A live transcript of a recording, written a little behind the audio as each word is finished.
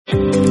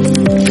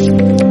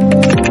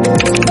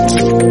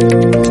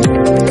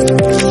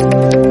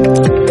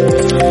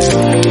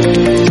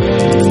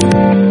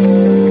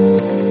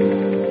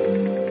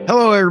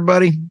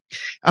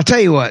tell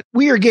you what,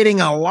 we are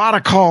getting a lot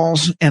of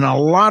calls and a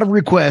lot of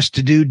requests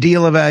to do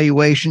deal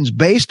evaluations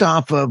based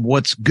off of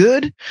what's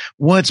good,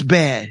 what's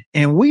bad.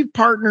 And we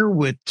partner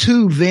with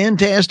two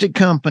fantastic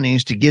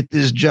companies to get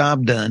this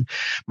job done.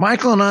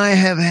 Michael and I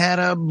have had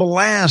a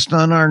blast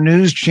on our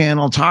news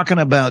channel talking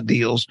about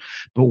deals.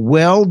 The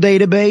Well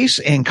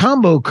Database and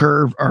Combo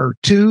Curve are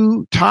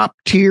two top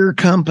tier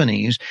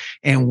companies,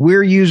 and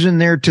we're using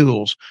their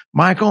tools.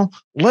 Michael,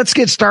 let's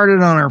get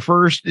started on our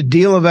first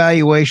deal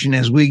evaluation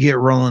as we get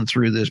rolling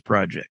through this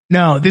project.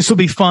 No, this will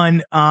be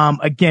fun.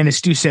 Again, as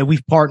Stu said,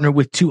 we've partnered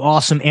with two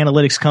awesome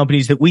analytics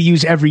companies that we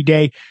use every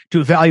day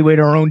to evaluate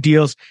our own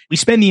deals. We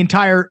spend the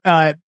entire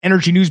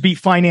Energy Newsbeat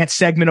finance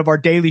segment of our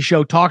daily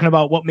show talking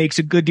about what makes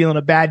a good deal and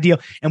a bad deal.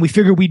 And we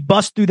figured we'd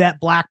bust through that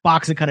black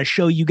box and kind of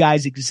show you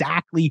guys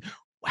exactly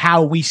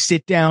how we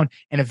sit down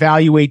and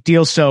evaluate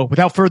deals. So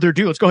without further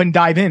ado, let's go ahead and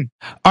dive in.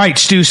 All right,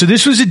 Stu. So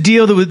this was a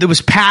deal that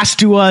was passed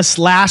to us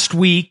last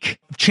week.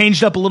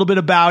 Changed up a little bit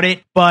about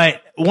it,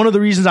 but one of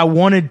the reasons I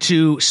wanted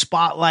to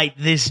spotlight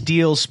this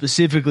deal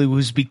specifically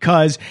was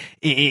because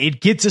it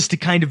gets us to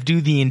kind of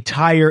do the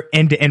entire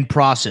end-to-end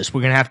process.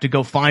 We're going to have to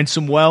go find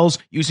some wells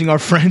using our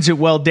friends at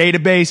Well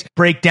Database,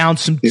 break down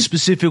some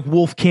specific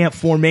Wolfcamp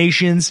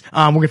formations. We're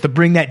going to have to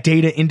bring that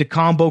data into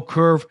Combo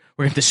Curve.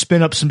 We're going to have to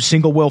spin up some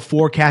single well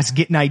forecasts,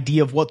 get an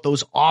idea of what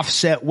those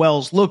offset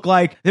wells look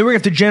like. Then we're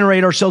going to have to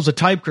generate ourselves a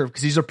type curve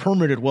because these are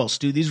permitted wells,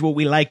 Stu. These are what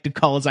we like to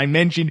call, as I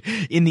mentioned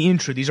in the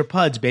intro, these are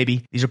PUDs,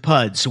 baby. These are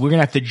PUDs. So we're going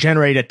to have to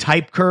generate a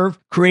type curve,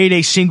 create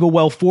a single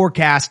well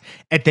forecast,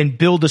 and then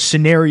build a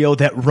scenario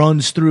that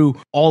runs through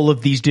all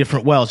of these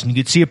different wells. And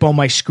you can see up on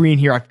my screen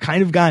here, I've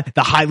kind of got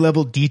the high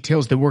level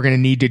details that we're going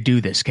to need to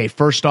do this. Okay.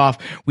 First off,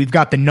 we've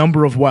got the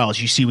number of wells.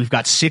 You see, we've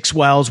got 6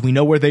 wells. We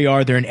know where they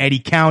are. They're in Eddy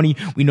County.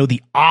 We know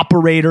the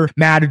operator,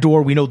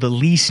 Matador. We know the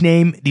lease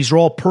name. These are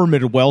all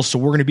permitted wells. So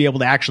we're going to be able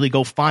to actually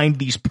go find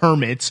these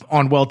permits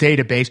on Well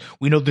Database.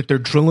 We know that they're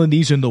drilling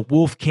these in the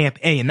Wolfcamp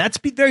A, and that's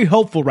very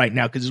helpful right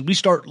now because as we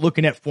start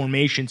looking at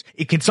formations,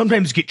 it can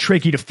sometimes get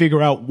tricky to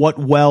figure out what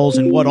wells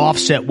and what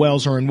offset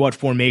wells are in what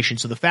formation.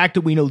 So the fact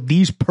that we know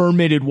these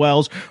permitted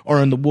wells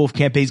are in the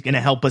Wolfcamp A is going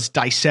to help us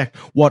dissect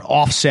what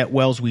offset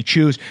wells we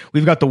choose.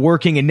 We've got the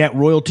working and net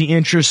royalty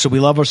interest, so we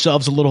love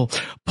ourselves a little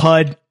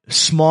PUD,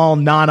 small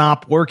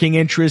non-op working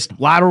interest.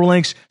 Lateral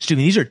lengths,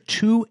 these are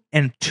 2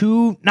 and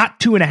 2,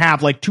 not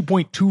 2.5, like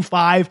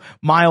 2.25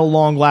 mile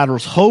long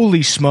laterals.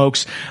 Holy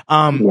smokes.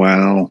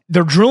 Wow.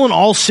 They're drilling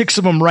all 6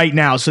 of them right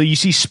now. So you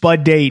see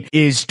spud date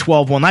is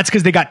 12/1. That's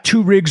because they got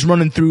 2 rigs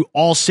running through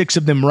all 6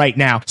 of them right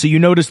now. So you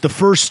notice the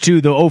first 2,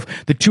 the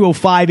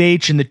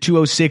 205H and the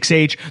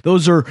 206H,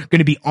 those are going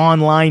to be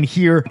online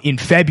here in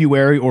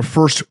February, or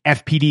first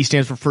FPD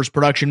stands for first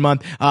production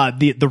month.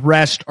 The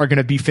rest are going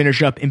to be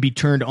finished up and be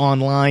turned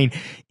online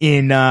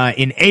in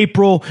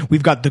April.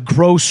 We've got the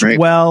gross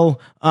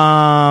well,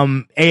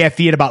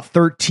 AFE at about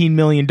 $13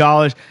 million.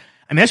 I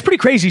mean, that's pretty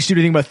crazy, Stu,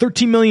 to think about.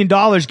 $13 million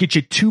get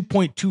you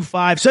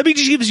 2.25. So that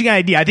just gives you an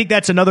idea. I think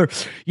that's another,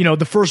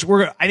 the first,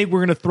 I think we're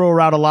going to throw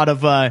around a lot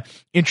of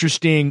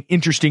interesting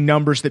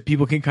numbers that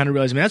people can kind of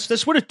realize. I mean,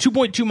 that's what a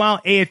 2.2 mile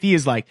AFE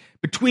is like.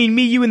 Between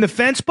me, you, and the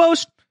fence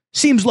post,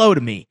 seems low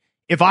to me.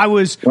 If I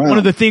was, one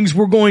of the things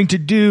we're going to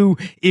do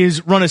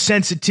is run a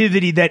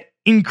sensitivity that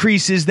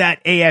increases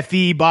that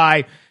AFE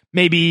by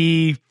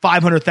maybe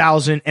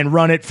 500,000 and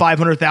run it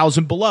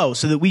 500,000 below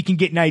so that we can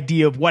get an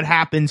idea of what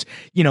happens,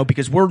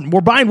 because we're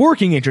buying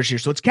working interest here.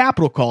 So it's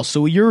capital costs.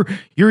 So you're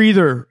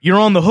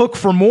on the hook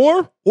for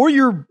more, or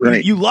you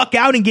luck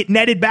out and get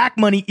netted back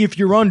money if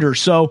you're under.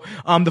 So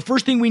the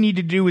first thing we need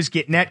to do is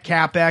get net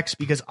capex,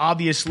 because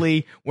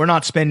obviously we're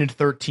not spending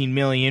 13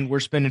 million.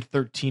 We're spending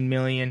 13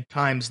 million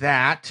times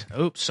that.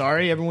 Oops,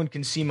 sorry. Everyone's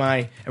going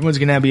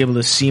to be able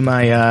to see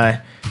my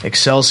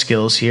Excel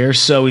skills here.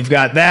 So we've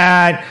got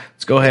that.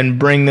 Let's go ahead and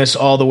bring this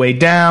all the way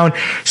down.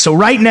 So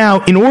right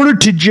now, in order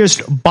to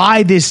just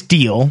buy this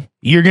deal,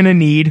 you're going to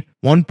need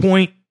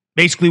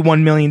basically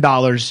 $1 million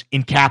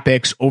in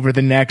capex over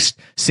the next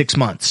 6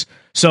 months.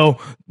 So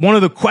one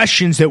of the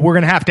questions that we're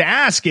going to have to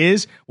ask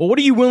is, well, what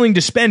are you willing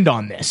to spend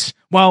on this?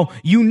 Well,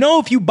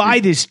 if you buy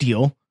this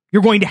deal,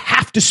 you're going to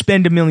have to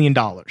spend $1 million.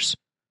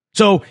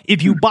 So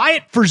if you buy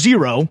it for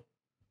 $0,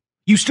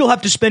 you still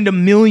have to spend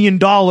 $1 million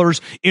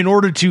in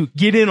order to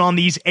get in on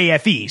these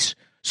AFEs.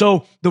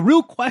 So the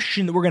real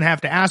question that we're going to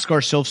have to ask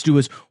ourselves, Stu,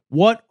 is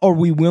what are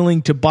we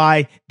willing to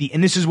buy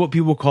and this is what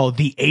people call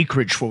the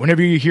acreage for.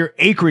 Whenever you hear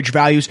acreage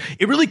values,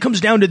 it really comes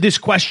down to this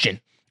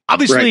question.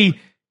 Obviously,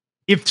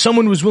 if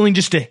someone was willing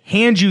just to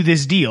hand you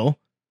this deal,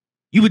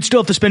 you would still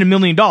have to spend $1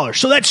 million.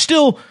 So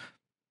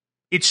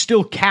it's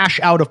still cash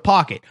out of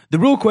pocket. The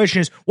real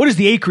question is, what is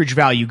the acreage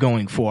value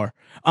going for?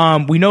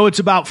 We know it's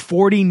about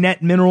 40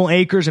 net mineral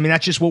acres. I mean,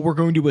 that's just what we're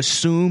going to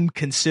assume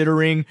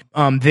considering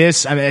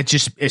this. I mean, it's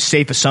just a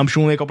safe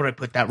assumption. I'll probably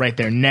put that right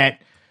there.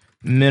 Net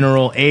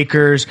mineral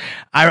acres.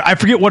 I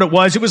forget what it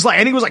was. I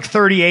think it was like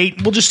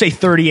 38. We'll just say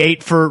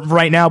 38 for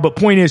right now. But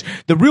point is,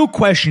 the real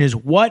question is,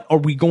 what are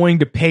we going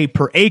to pay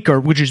per acre?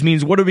 Which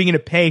means, what are we going to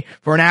pay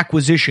for an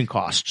acquisition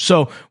cost?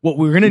 So what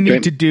we're going to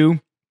need to do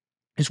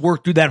is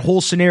work through that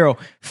whole scenario,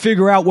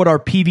 figure out what our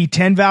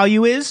PV10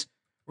 value is.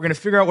 We're going to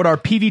figure out what our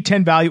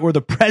PV10 value or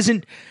the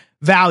present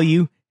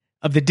value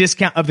of the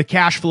discount of the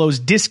cash flows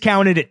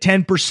discounted at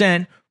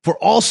 10% for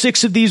all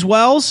 6 of these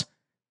wells.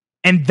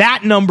 And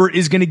that number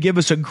is going to give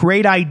us a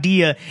great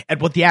idea at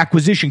what the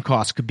acquisition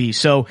cost could be.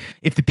 So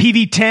if the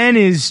PV10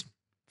 is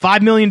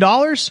 $5 million,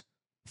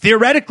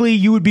 theoretically,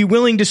 you would be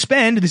willing to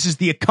spend, this is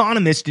the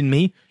economist in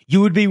me,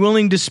 you would be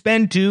willing to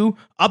spend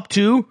up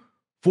to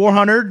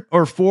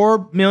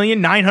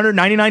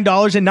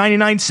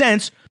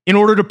 $4,999.99 in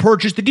order to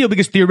purchase the deal,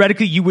 because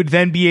theoretically you would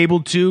then be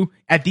able to,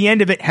 at the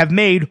end of it, have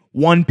made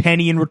 1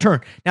 penny in return.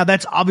 Now,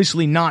 that's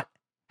obviously not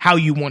how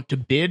you want to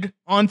bid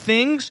on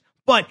things,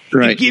 but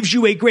it gives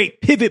you a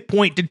great pivot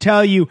point to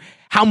tell you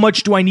how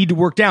much do I need to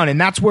work down. And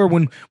that's where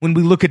when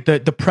we look at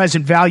the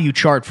present value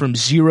chart from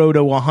 0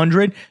 to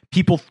 100,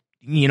 people,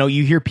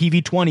 you hear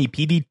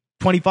PV20,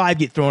 PV25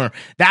 get thrown.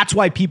 That's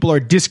why people are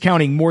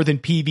discounting more than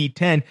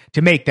PV10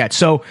 to make that.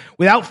 So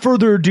without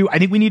further ado, I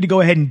think we need to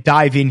go ahead and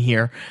dive in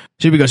here.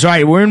 So here we go. So all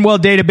right, we're in well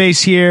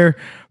database here.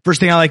 First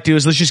thing I like to do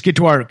is let's just get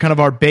to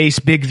our base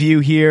big view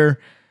here.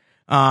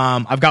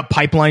 I've got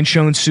pipeline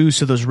shown, Sue,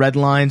 so those red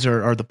lines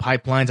are the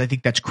pipelines. I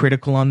think that's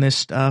critical on this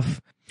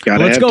stuff.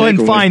 Let's go ahead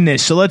and find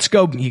this. So let's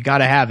go. You got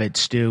to have it,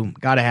 Stu.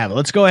 Got to have it.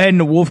 Let's go ahead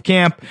into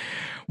Wolfcamp.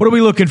 What are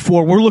we looking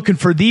for? We're looking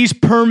for these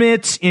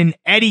permits in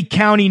Eddy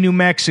County, New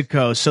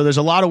Mexico. So there's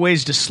a lot of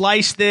ways to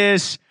slice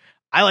this.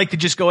 I like to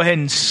just go ahead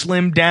and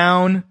slim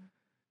down.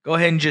 Go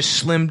ahead and just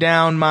slim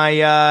down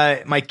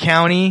my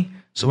county.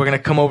 So we're going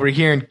to come over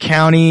here in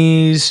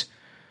counties.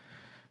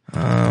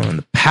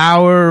 The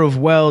power of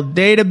well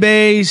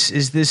database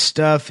is this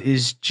stuff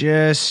is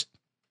just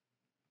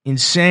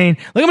insane.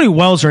 Look how many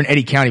wells are in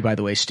Eddy County, by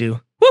the way, Stu.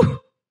 Woo!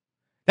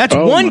 That's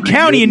one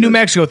county in New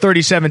Mexico,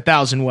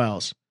 37,000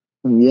 wells.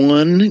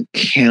 One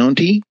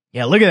county?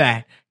 Yeah, look at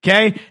that.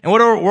 Okay. And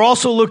we're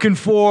also looking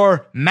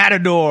for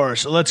Matador.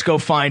 So let's go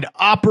find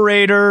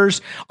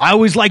operators. I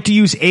always like to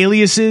use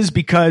aliases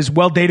because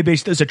well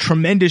database does a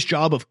tremendous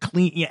job of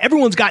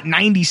everyone's got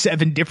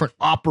 97 different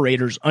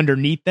operators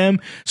underneath them.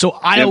 So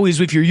I always,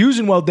 if you're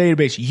using well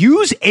database,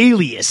 use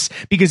alias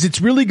because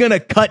it's really going to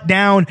cut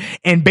down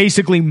and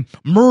basically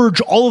merge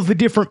all of the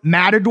different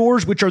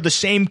Matadors, which are the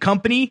same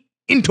company,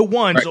 into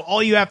one. Right. So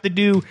all you have to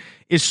do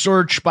is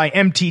search by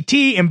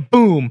MTT and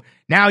boom,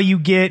 now you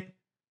get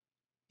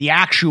the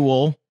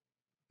actual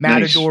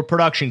Matador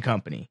production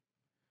company.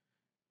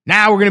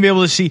 Now we're going to be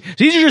able to see. So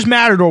these are just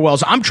Matador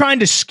wells. I'm trying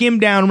to skim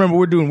down. Remember what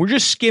we're doing. We're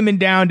just skimming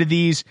down to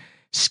these,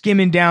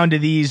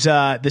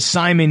 the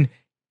Simon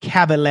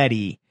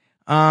Cavaletti.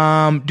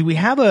 Do we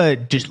have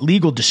a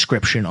legal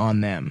description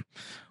on them?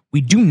 We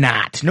do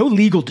not. No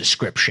legal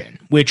description,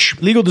 which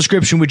legal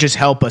description would just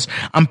help us.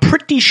 I'm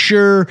pretty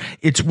sure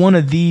it's one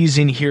of these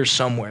in here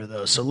somewhere,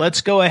 though. So let's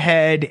go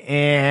ahead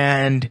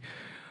and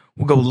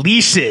we'll go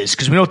leases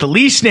because we know what the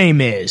lease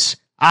name is.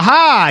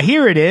 Aha,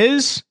 here it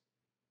is.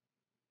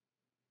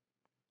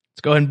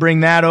 Let's go ahead and bring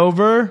that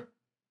over.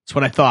 That's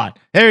what I thought.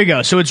 There you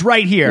go. So it's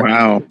right here.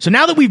 Wow. So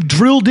now that we've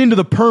drilled into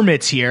the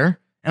permits here,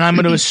 and I'm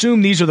going to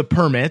assume these are the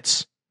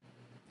permits.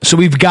 So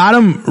we've got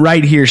them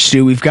right here,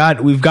 Stu. We've got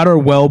our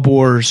well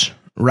bores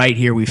right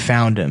here. We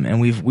found them,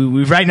 and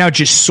we've right now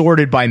just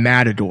sorted by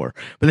Matador.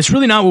 But that's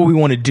really not what we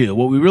want to do.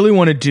 What we really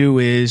want to do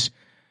is,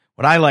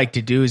 what I like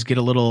to do is get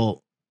a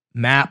little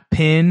map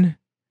pin,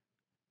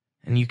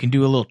 and you can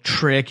do a little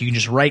trick. You can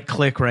just right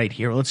click right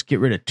here. Let's get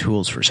rid of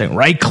tools for a second.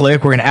 Right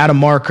click. We're going to add a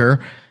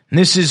marker, and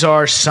this is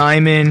our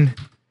Simon.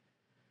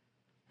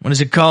 What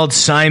is it called?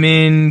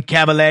 Simon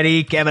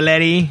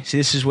Cavaletti. See,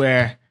 this is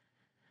where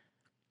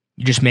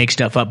you just make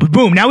stuff up. But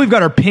boom, now we've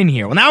got our pin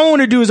here. Well, now what I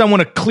want to do is I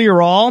want to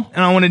clear all,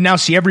 and I want to now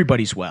see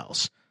everybody's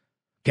wells.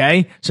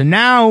 Okay? So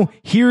now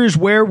here's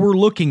where we're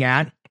looking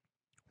at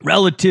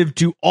relative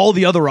to all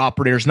the other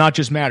operators, not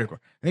just Matador.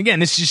 And again,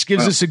 this just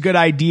gives us a good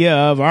idea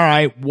of, all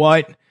right,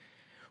 what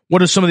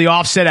does some of the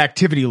offset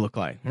activity look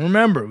like?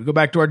 Remember, we go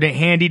back to our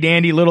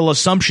handy-dandy little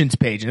assumptions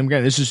page. And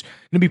again, this is going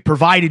to be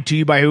provided to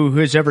you by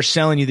who's ever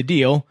selling you the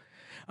deal.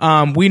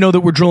 We know that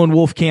we're drilling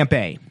Wolfcamp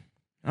A.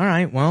 All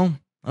right, well,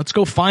 let's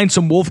go find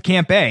some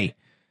Wolfcamp A.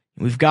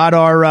 We've got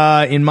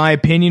our, in my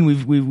opinion,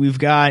 we've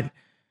got,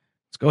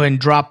 let's go ahead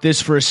and drop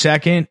this for a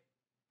second.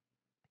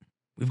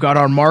 We've got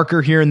our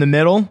marker here in the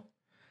middle.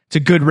 It's a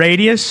good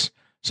radius.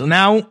 So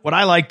now what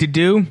I like to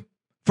do,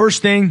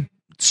 first thing,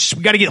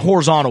 we got to get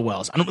horizontal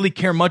wells. I don't really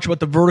care much about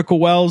the vertical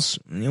wells.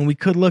 We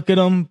could look at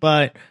them,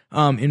 but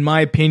in my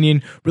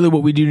opinion, really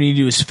what we do need to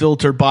do is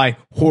filter by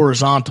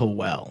horizontal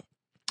well.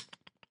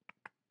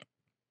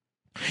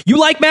 You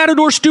like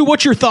Matador, Stu?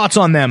 What's your thoughts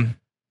on them?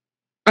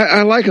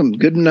 I like them.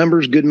 Good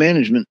numbers, good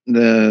management.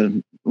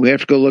 We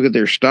have to go look at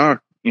their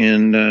stock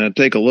and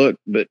take a look,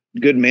 but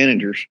good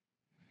managers.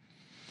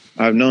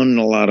 I've known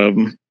a lot of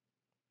them.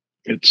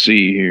 Let's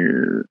see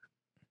here.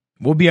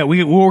 We're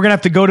gonna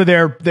have to go to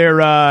their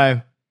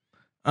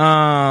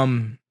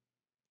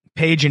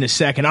page in a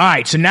second. All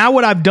right. So now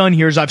what I've done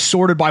here is I've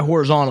sorted by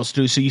horizontal,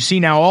 Stu. So you see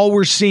now all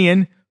we're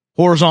seeing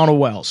horizontal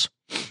wells.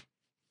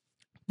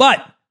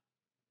 But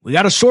We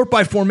got to sort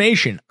by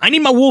formation. I need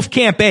my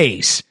Wolfcamp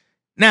A's.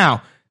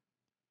 Now,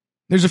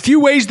 there's a few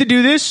ways to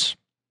do this.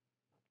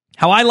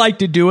 How I like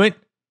to do it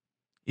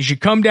is you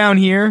come down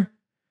here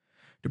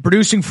to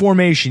producing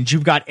formations.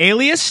 You've got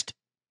aliased.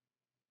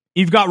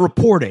 You've got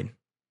reported.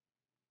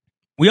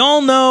 We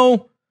all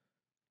know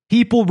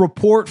people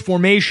report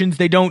formations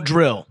they don't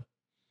drill.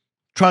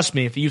 Trust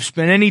me, if you've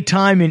spent any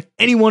time in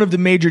any one of the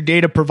major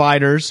data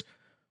providers,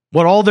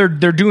 what all they're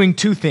doing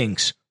two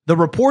things. The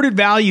reported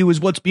value is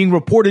what's being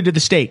reported to the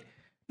state.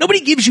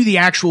 Nobody gives you the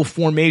actual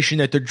formation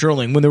that they're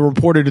drilling when they're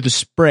reported to the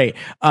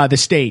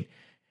state.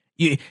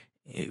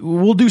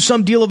 We'll do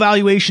some deal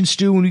evaluations,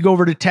 Stu, when we go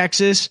over to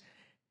Texas.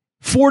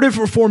 4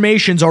 different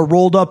formations are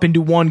rolled up into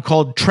one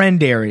called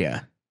trend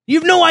area. You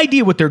have no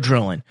idea what they're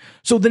drilling.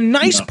 So the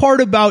nice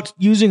part about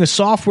using a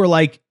software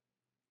like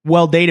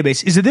Well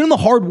Database is that they're doing the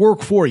hard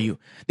work for you.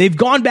 They've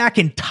gone back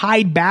and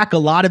tied back a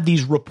lot of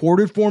these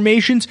reported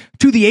formations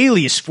to the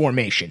alias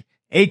formation,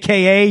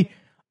 aka,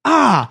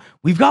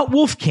 we've got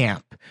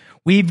Wolfcamp.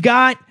 We've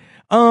got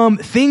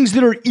things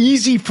that are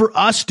easy for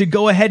us to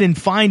go ahead and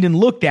find and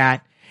look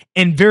at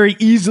and very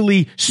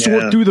easily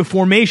sort through the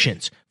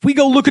formations. If we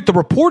go look at the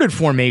reported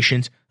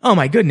formations, oh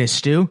my goodness,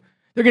 Stu,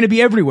 they're going to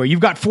be everywhere. You've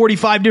got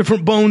 45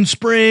 different Bone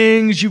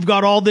Springs. You've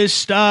got all this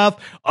stuff.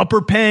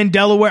 Upper Penn,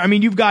 Delaware. I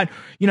mean, you've got,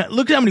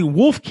 look at how many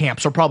wolf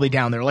camps are probably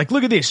down there. Like,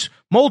 look at this.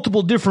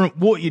 Multiple different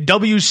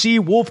WC,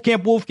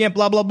 Wolfcamp,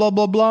 blah, blah, blah,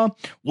 blah, blah.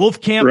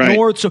 Wolfcamp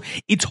North. So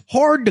it's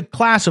hard to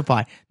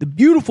classify. The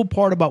beautiful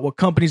part about what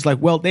companies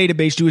like Well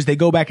Database do is they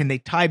go back and they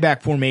tie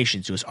back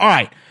formations to us. All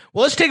right.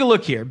 Well, let's take a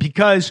look here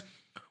because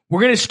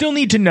we're going to still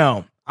need to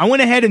know. I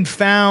went ahead and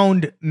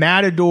found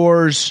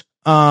Matador's,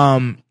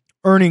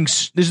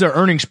 earnings. This is their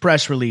earnings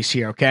press release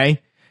here.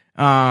 Okay.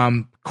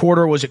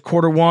 Quarter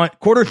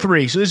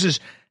 3. So this is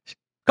a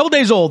couple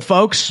days old,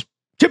 folks.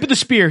 Tip of the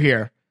spear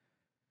here.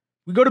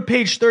 We go to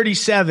page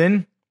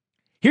 37.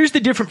 Here's the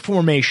different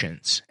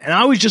formations. And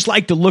I always just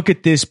like to look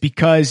at this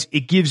because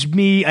it gives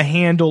me a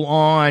handle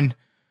on,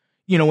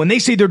 when they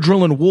say they're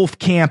drilling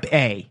Wolfcamp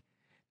A,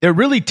 they're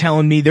really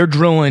telling me they're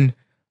drilling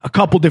a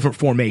couple different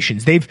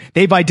formations.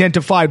 They've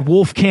identified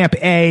Wolfcamp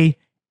A,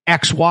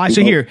 XY.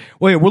 So here,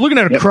 we're looking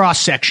at a cross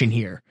section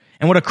here.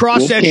 And what a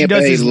cross section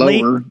does is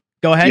lower.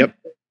 Go ahead. Yep.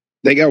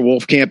 They got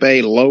Wolfcamp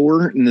A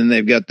lower, and then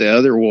they've got the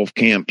other wolf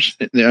camps.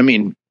 I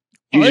mean,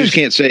 you just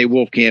can't say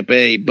Wolfcamp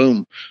A,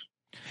 boom.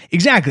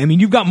 Exactly. I mean,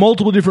 you've got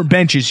multiple different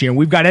benches here.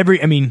 We've got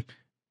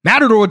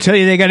Matador will tell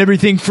you they got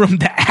everything from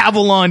the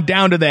Avalon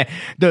down to the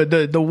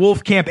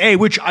Wolfcamp A,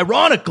 which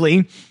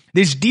ironically,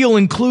 this deal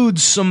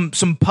includes some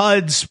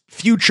PUDs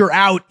future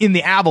out in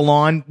the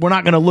Avalon. We're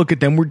not going to look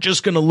at them. We're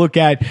just going to look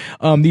at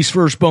these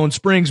first Bone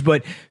Springs.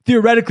 But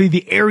theoretically,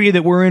 the area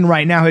that we're in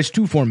right now has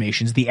 2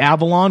 formations. The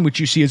Avalon, which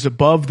you see is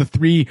above the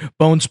 3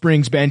 Bone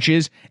Springs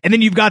benches. And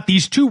then you've got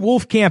these 2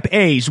 Wolfcamp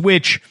A's,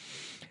 which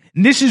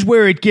this is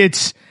where it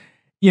gets,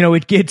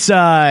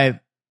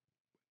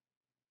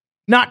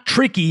 not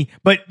tricky,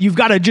 but you've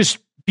got to just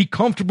be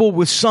comfortable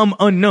with some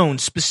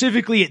unknowns,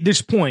 specifically at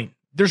this point.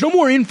 There's no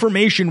more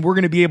information we're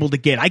going to be able to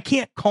get. I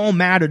can't call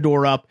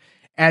Matador up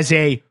as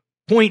a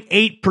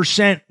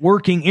 0.8%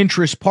 working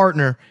interest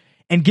partner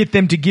and get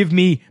them to give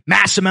me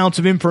mass amounts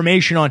of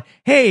information on,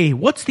 hey,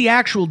 what's the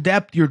actual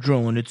depth you're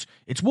drilling? It's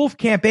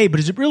Wolfcamp A, but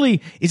is it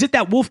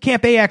that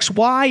Wolfcamp A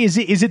XY?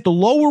 Is it the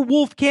lower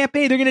Wolfcamp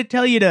A? They're going to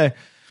tell you to,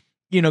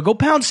 go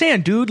pound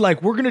sand, dude.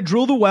 Like, we're going to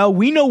drill the well.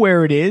 We know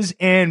where it is,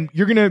 and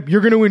you're going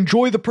to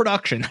enjoy the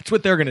production. That's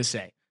what they're going to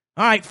say.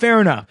 All right, fair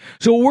enough.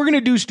 So what we're going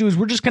to do, Stu, is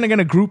we're just kind of going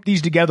to group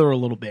these together a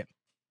little bit.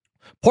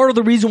 Part of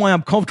the reason why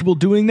I'm comfortable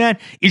doing that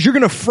is you're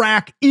going to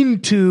frack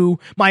into,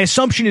 my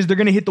assumption is they're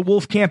going to hit the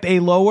Wolfcamp A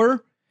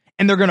lower,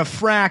 and they're going to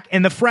frack,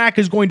 and the frack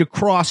is going to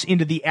cross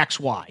into the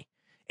XY,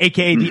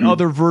 aka the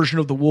other version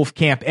of the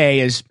Wolfcamp A,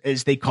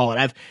 as they call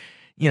it.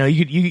 You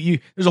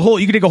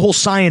could take a whole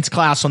science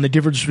class on the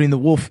difference between the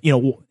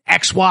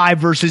XY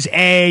versus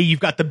A. You've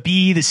got the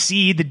B, the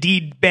C, the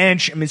D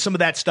bench. I mean, some of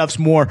that stuff's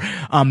more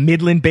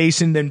Midland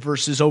Basin than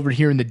versus over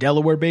here in the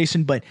Delaware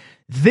Basin. But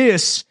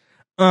this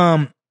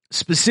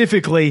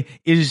specifically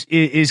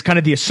is kind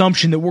of the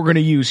assumption that we're going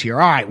to use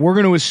here. All right, we're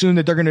going to assume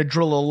that they're going to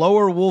drill a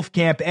lower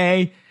Wolfcamp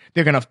A.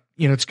 They're going to,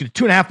 it's going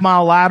to 2.5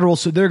 mile lateral,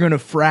 so they're going to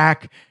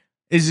frack.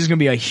 This is going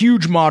to be a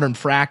huge modern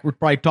frack. We're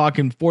probably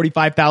talking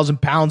 45,000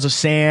 pounds of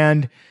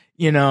sand,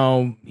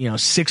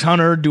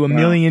 600 to a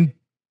million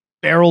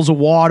barrels of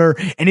water,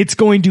 and it's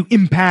going to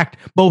impact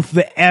both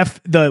the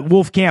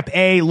Wolfcamp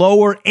A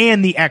lower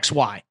and the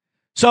XY.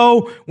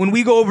 So when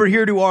we go over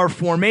here to our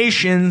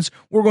formations,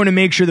 we're going to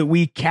make sure that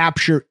we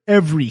capture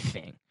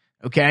everything.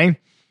 Okay.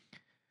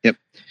 Yep.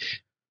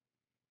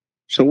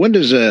 So when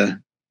does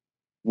a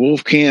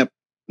Wolfcamp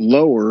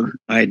lower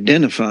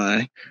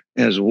identify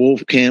as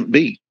Wolfcamp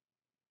B?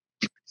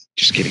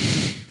 Just kidding.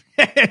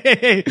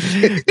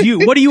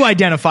 What do you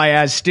identify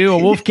as, Stu? A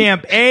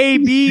Wolfcamp A,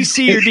 B,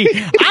 C, or D?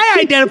 I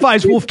identify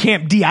as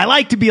Wolfcamp D. I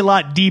like to be a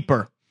lot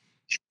deeper.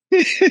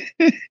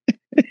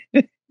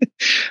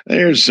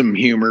 There's some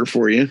humor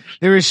for you.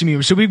 There is some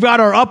humor. So we've got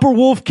our upper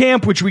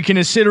Wolfcamp, which we can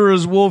consider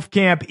as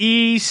Wolfcamp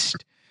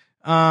East.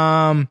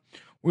 We're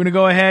going to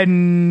go ahead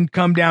and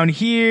come down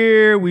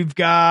here. We've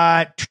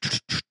got,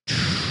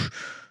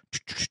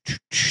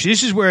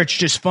 this is where it's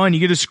just fun. You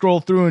get to scroll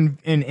through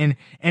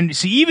and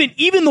see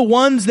even the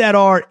ones that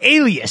are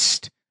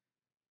aliased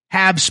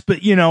have,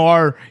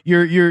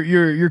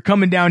 you're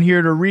coming down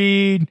here to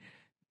read.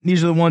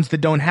 These are the ones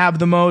that don't have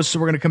the most. So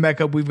we're going to come back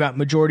up. We've got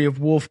majority of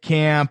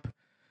Wolfcamp.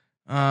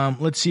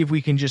 Let's see if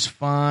we can just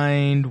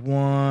find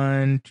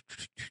one.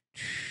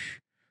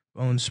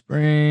 Bone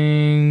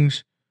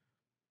Springs.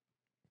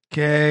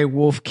 Okay,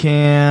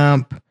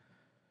 Wolfcamp.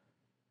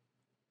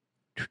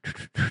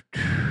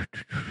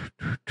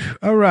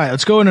 All right,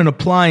 let's go in and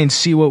apply and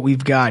see what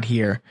we've got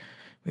here.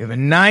 We have a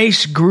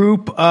nice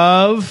group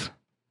of,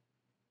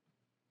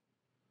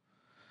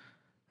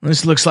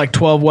 this looks like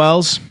 12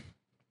 wells.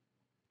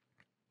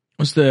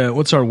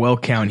 What's our well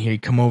count here? You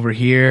come over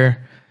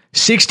here.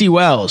 60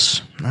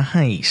 wells.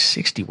 Nice.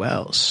 60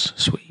 wells.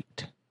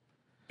 Sweet.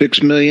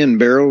 6 million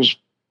barrels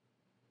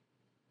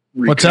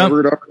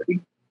recovered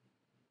already.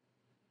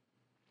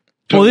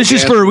 Well, this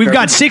is for, we've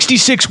got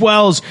 66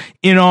 wells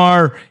in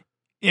our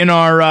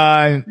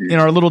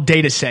little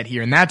data set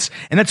here. And that's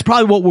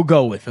probably what we'll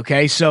go with.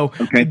 Okay. So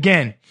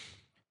again,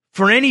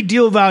 for any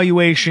deal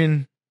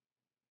evaluation,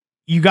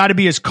 you got to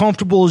be as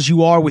comfortable as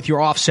you are with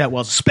your offset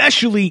wells,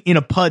 especially in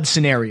a PUD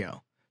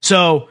scenario.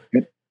 So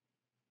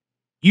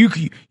you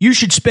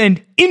should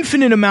spend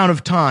infinite amount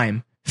of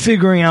time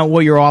figuring out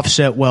what your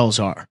offset wells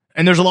are.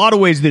 And there's a lot of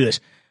ways to do this.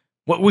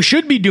 What we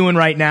should be doing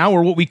right now,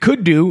 or what we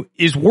could do,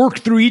 is work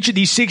through each of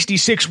these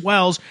 66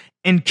 wells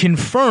and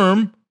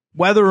confirm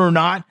whether or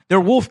not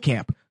they're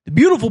Wolfcamp. The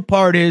beautiful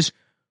part is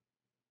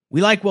we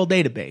like Well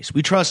Database.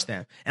 We trust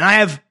them. And I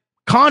have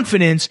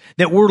confidence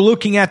that we're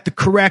looking at the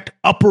correct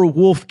upper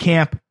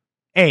Wolfcamp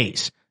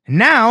A's. And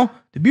now,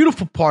 the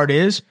beautiful part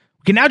is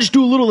we can now just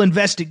do a little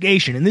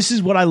investigation. And this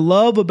is what I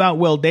love about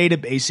Well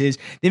Database is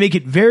they make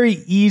it very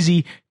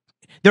easy.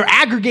 They're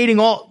aggregating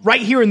all right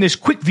here in this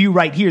quick view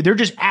right here. They're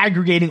just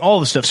aggregating all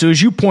the stuff. So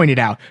as you pointed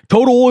out,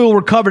 total oil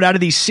recovered out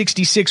of these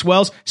 66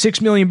 wells,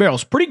 6 million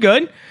barrels. Pretty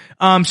good.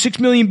 6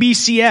 million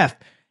BCF.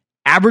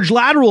 Average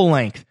lateral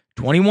length,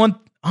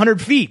 2,100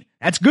 feet.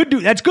 That's good.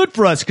 That's good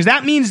for us because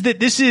that means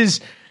that this is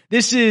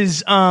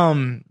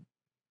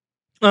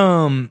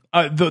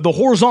the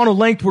horizontal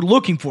length we're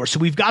looking for. So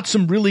we've got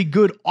some really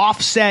good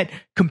offset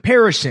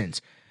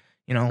comparisons.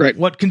 You know,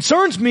 What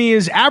concerns me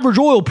is average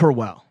oil per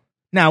well.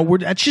 Now,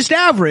 that's just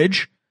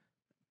average.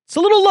 It's a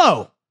little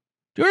low.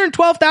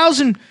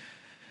 212,000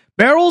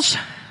 barrels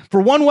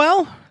for one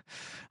well?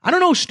 I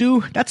don't know,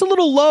 Stu. That's a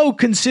little low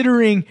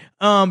considering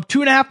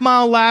 2.5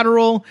 mile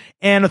lateral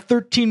and a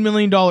 $13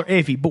 million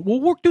AFE. But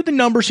we'll work through the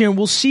numbers here and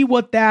we'll see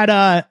what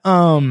that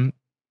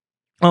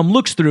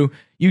looks through.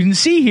 You can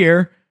see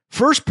here,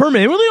 first permit.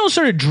 They really don't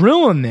start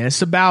drilling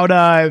this about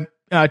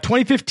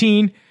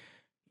 2015.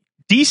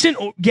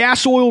 Decent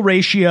gas oil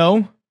ratio.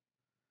 A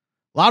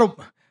lot of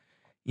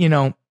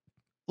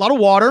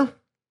water,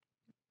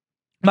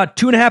 about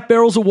 2.5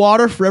 barrels of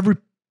water for every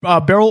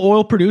barrel of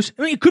oil produced.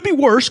 I mean, it could be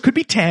worse, could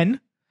be 10.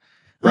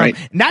 Right.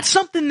 And that's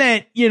something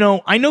that,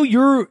 I know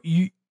you're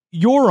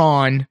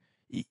on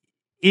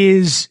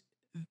is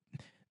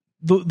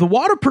the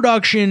water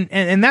production.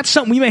 And that's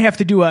something we may have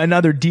to do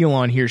another deal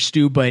on here,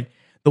 Stu, but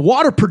the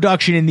water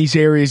production in these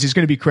areas is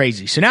going to be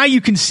crazy. So now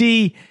you can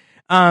see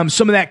some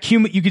of that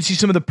cume. You can see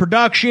some of the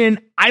production.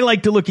 I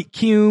like to look at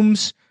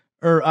cumes.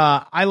 We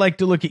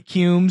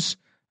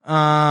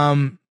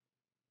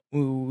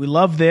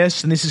love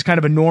this, and this is kind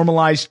of a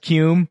normalized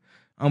cume.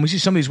 We see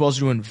some of these wells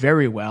doing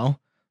very well.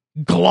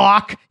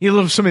 Glock, you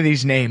love some of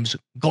these names.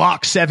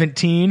 Glock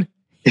 17.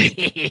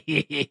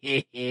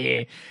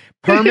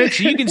 Permits,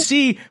 so you can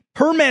see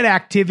permit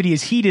activity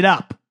is heated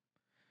up.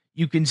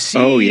 You can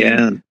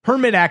see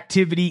permit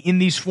activity in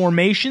these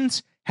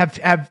formations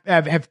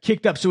have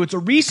kicked up. So it's a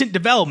recent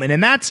development,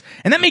 and that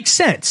makes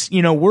sense.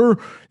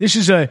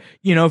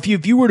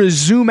 If you were to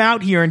zoom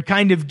out here and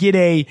kind of get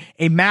a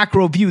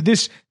macro view,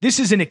 this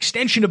is an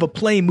extension of a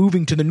play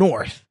moving to the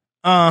north.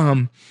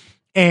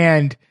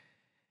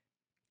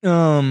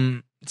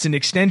 It's an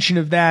extension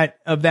of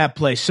that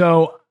play.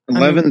 So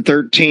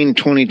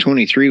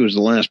 11/13/2023 was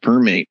the last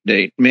permit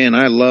date. Man,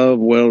 I love,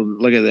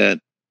 look at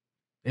that.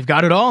 They've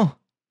got it all.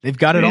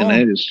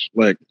 That is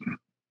like,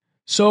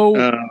 so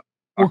we're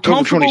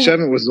October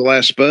 27th was the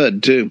last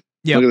spud too.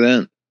 Yep. Look at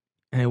that.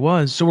 And it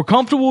was. So we're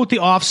comfortable with the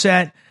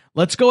offset.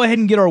 Let's go ahead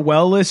and get our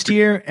well list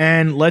here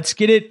and let's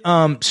get it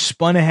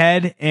spun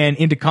ahead and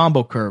into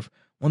combo curve.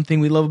 One thing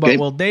we love about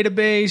Well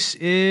Database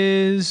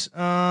is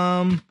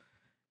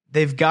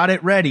they've got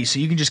it ready. So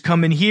you can just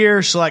come in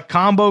here, select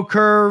combo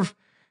curve,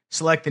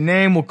 select the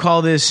name. We'll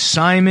call this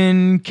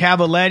Simon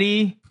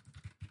Cavaletti.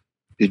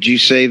 Did you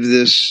save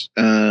this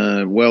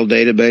Well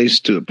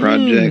Database to a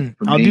project?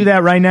 I'll do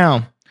that right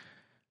now.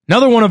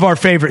 Another one of our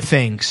favorite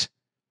things.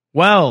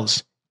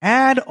 Wells.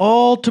 Add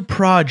all to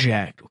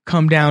project. We'll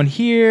come down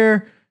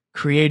here,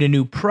 create a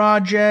new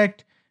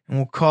project. And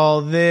we'll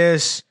call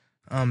this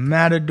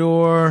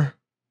Matador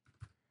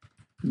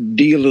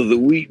Deal of the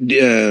week.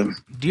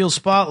 Deal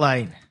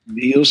Spotlight.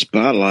 Deal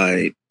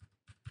Spotlight.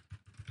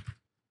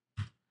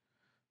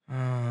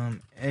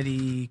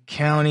 Eddy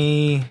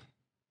County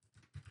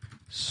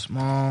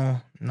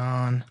Small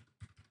Non-Op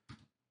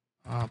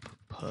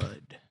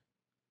PUD.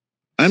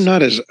 I'm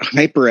not as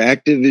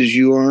hyperactive as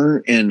you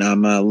are, and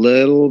I'm a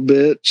little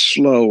bit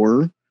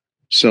slower.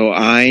 So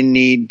I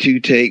need to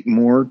take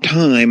more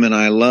time, and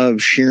I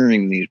love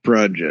sharing these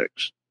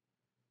projects.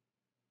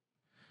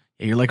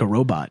 Yeah, you're like a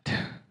robot.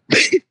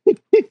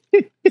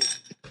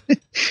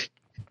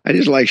 I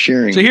just like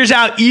sharing. So here's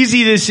how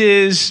easy this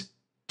is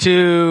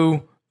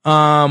to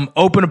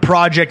open a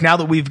project. Now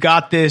that we've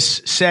got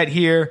this set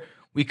here,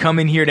 we come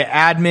in here to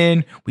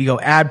admin. We go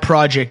add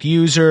project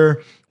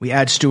user. We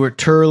add Stuart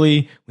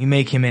Turley. We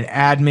make him an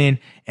admin.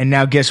 And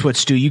now guess what,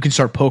 Stu? You can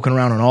start poking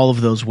around on all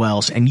of those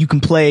wells, and you can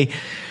play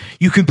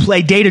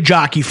data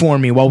jockey for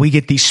me while we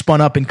get these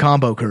spun up in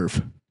combo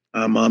curve.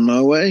 I'm on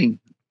my way.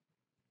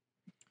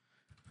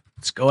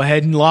 Let's go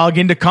ahead and log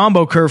into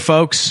combo curve,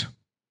 folks.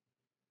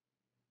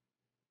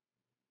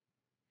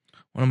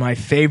 One of my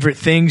favorite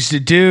things to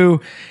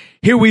do.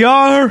 Here we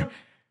are.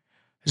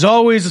 As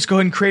always, let's go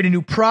ahead and create a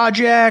new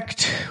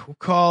project. We'll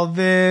call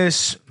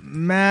this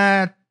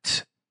Matador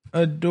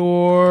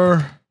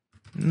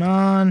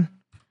Non-Op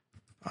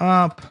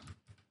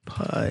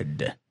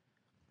PUD.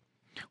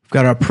 We've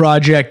got our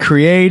project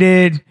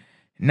created.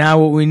 Now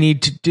what we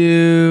need to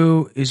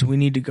do is we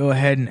need to go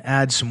ahead and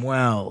add some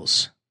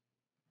wells.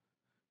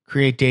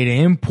 Create data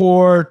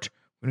import.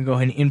 We're going to go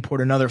ahead and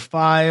import another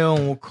file,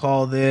 and we'll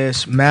call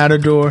this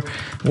Matador.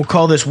 We'll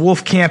call this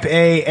Wolfcamp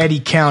A, Eddy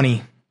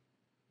County.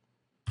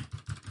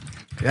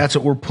 That's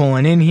what we're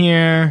pulling in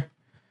here.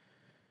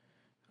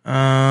 We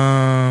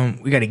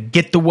got to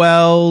get the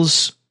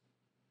wells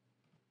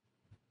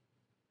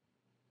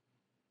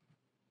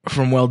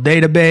from well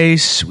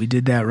database. We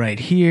did that right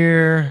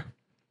here.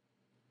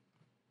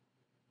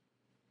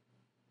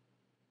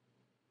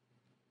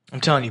 I'm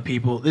telling you,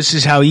 people, this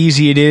is how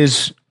easy it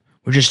is.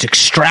 We're just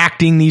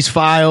extracting these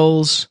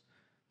files.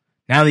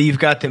 Now that you've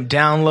got them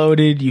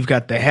downloaded, you've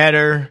got the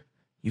header,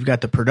 you've got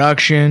the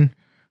production.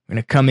 We're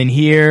going to come in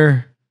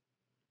here.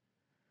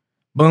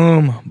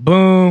 Boom,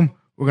 boom.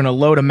 We're going to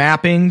load a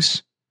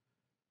mappings.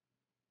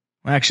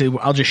 Actually,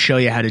 I'll just show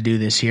you how to do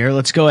this here.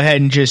 Let's go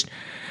ahead and just...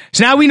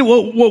 So now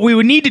what we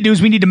would need to do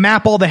is we need to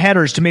map all the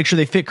headers to make sure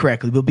they fit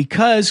correctly. But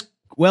because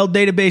Well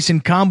Database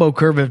and Combo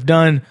Curve have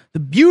done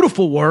the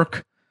beautiful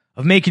work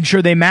of making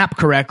sure they map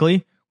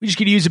correctly, we just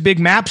get to use a big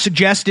map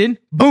suggested.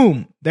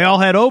 Boom. They all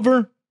head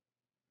over.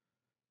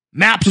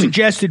 Map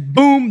suggested.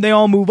 Boom. They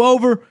all move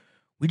over.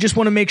 We just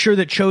want to make sure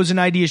that chosen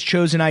ID is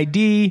chosen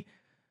ID.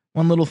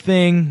 One little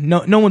thing.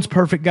 No one's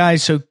perfect,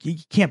 guys, so you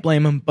can't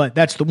blame them, but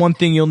that's the one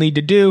thing you'll need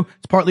to do.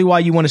 It's partly why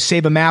you want to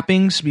save a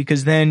mappings,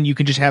 because then you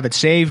can just have it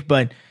saved.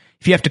 But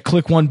if you have to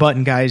click one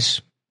button,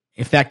 guys,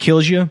 if that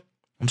kills you,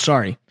 I'm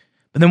sorry.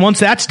 But then once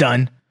that's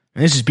done,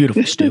 and this is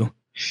beautiful, Stu.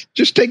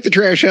 Just take the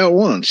trash out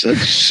once.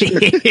 That's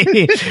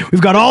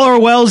We've got all our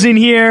wells in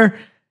here,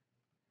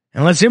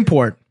 and let's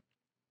import.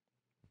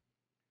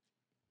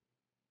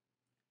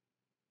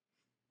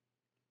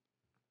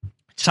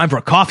 It's time for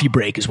a coffee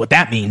break is what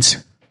that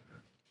means.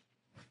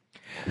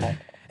 And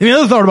the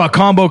other thought about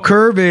Combo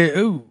Curve is,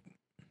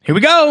 here we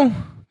go.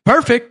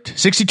 Perfect.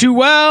 62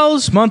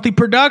 wells, monthly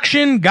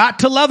production. Got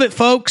to love it,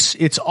 folks.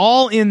 It's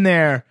all in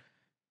there.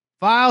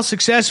 File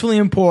successfully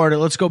imported.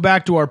 Let's go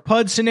back to our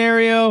PUD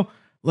scenario.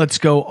 Let's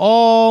go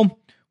all.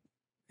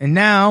 And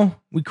now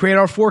we create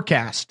our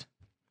forecast.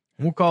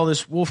 We'll call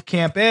this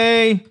Wolfcamp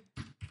A.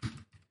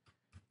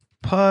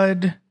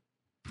 PUD.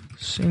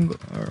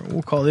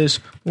 We'll call this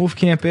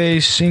Wolfcamp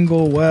A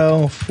single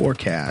well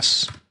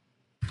forecasts.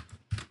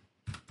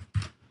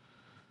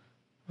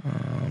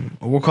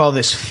 We'll call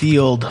this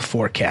field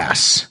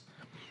forecasts.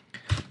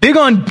 Big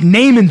on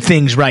naming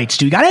things right,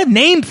 Stu. You got to have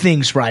named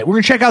things right. We're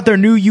going to check out their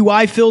new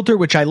UI filter,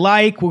 which I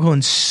like. We'll go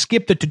and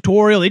skip the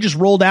tutorial. They just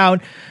rolled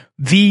out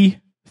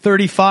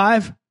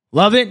V35.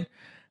 Love it.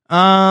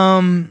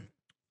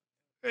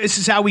 This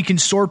is how we can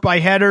sort by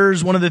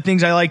headers. One of the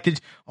things I like to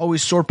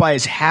always sort by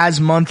is has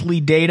monthly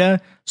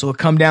data. So we'll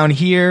come down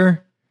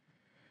here.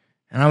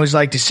 And I always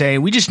like to say,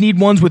 we just need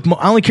ones with,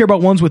 I only care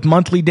about ones with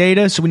monthly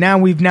data. So we've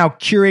now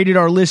curated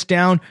our list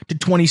down to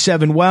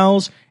 27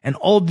 wells. And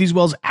all of these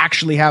wells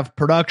actually have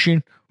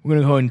production. We're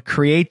going to go ahead and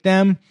create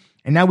them.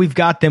 And now we've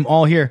got them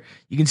all here.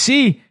 You can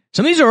see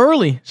some of these are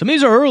early.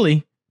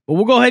 But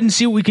we'll go ahead and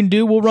see what we can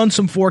do. We'll run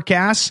some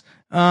forecasts.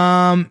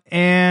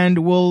 And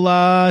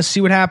we'll see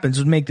what happens.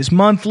 We'll make this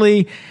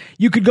monthly.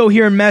 You could go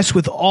here and mess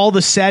with all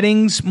the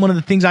settings. One of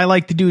the things I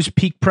like to do is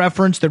peak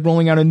preference. They're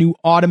rolling out a new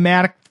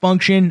automatic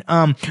function.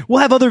 We'll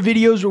have other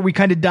videos where we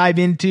kind of dive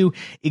into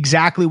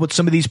exactly what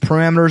some of these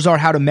parameters are,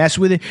 how to mess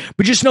with it.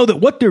 But just know that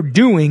what they're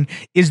doing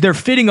is they're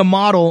fitting the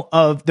model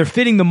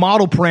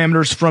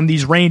parameters from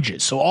these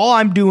ranges. So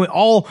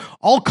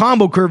all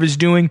Combo Curve is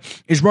doing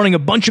is running a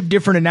bunch of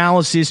different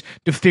analysis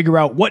to figure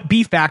out what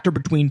B factor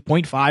between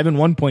 0.5 and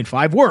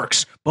 1.5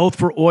 works, both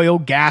for oil,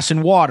 gas,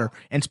 and water,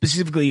 and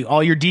specifically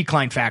all your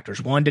decline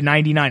factors, 1 to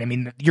 99. I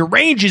mean, your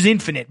range is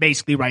infinite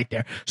basically right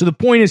there. So the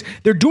point is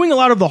they're doing a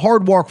lot of the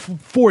hard work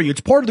for you.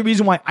 It's part of the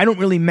reason why I don't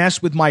really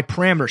mess with my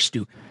parameters,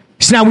 Stu.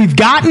 So now we've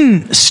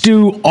gotten,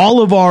 Stu,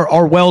 all of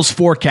our wells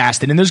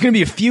forecasted, and there's going to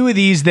be a few of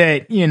these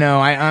that,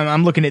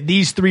 I'm looking at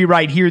these 3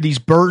 right here. These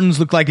Burtons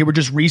look like they were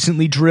just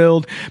recently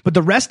drilled, but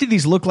the rest of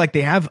these look like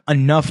they have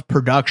enough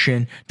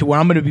production to where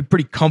I'm going to be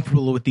pretty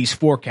comfortable with these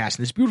forecasts.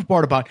 And this beautiful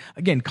part about,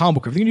 again, Combo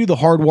Curve, they can do the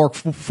hard work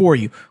for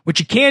you. What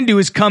you can do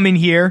is come in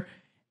here,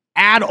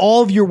 add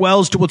all of your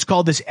wells to what's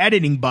called this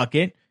editing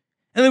bucket,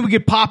 and then we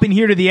could pop in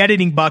here to the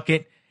editing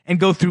bucket and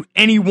go through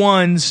any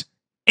one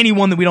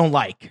that we don't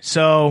like.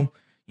 So,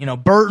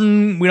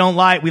 Burton, we don't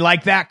like. We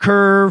like that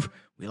curve.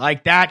 We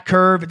like that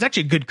curve. It's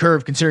actually a good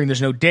curve considering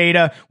there's no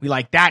data. We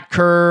like that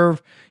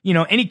curve.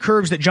 Any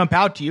curves that jump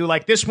out to you,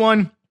 like this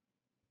one,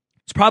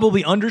 it's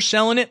probably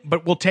underselling it,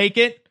 but we'll take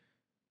it.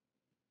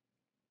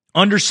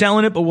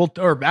 Underselling it,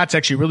 but that's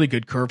actually a really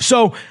good curve.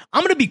 So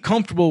I'm going to be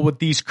comfortable with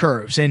these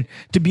curves. And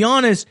to be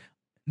honest,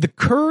 the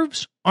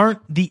curves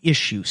aren't the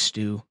issue,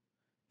 Stu.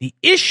 The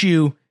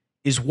issue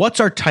is what's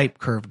our type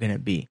curve going to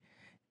be?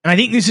 And I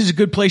think this is a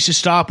good place to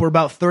stop. We're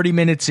about 30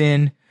 minutes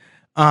in.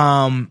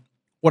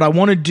 What I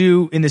want to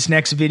do in this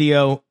next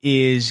video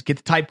is get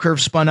the type curve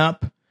spun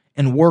up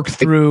and work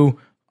through,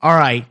 all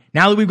right,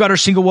 now that we've got our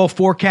single well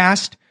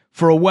forecast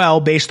for a well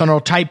based on our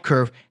type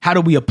curve, how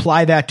do we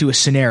apply that to a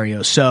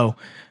scenario? So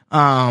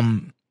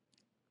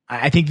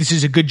I think this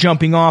is a good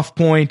jumping off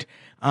point.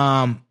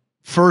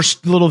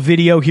 First little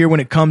video here when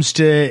it comes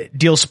to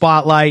Deal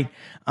Spotlight.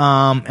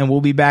 And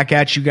we'll be back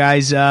at you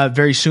guys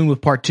very soon with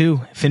part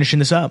 2, finishing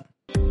this up.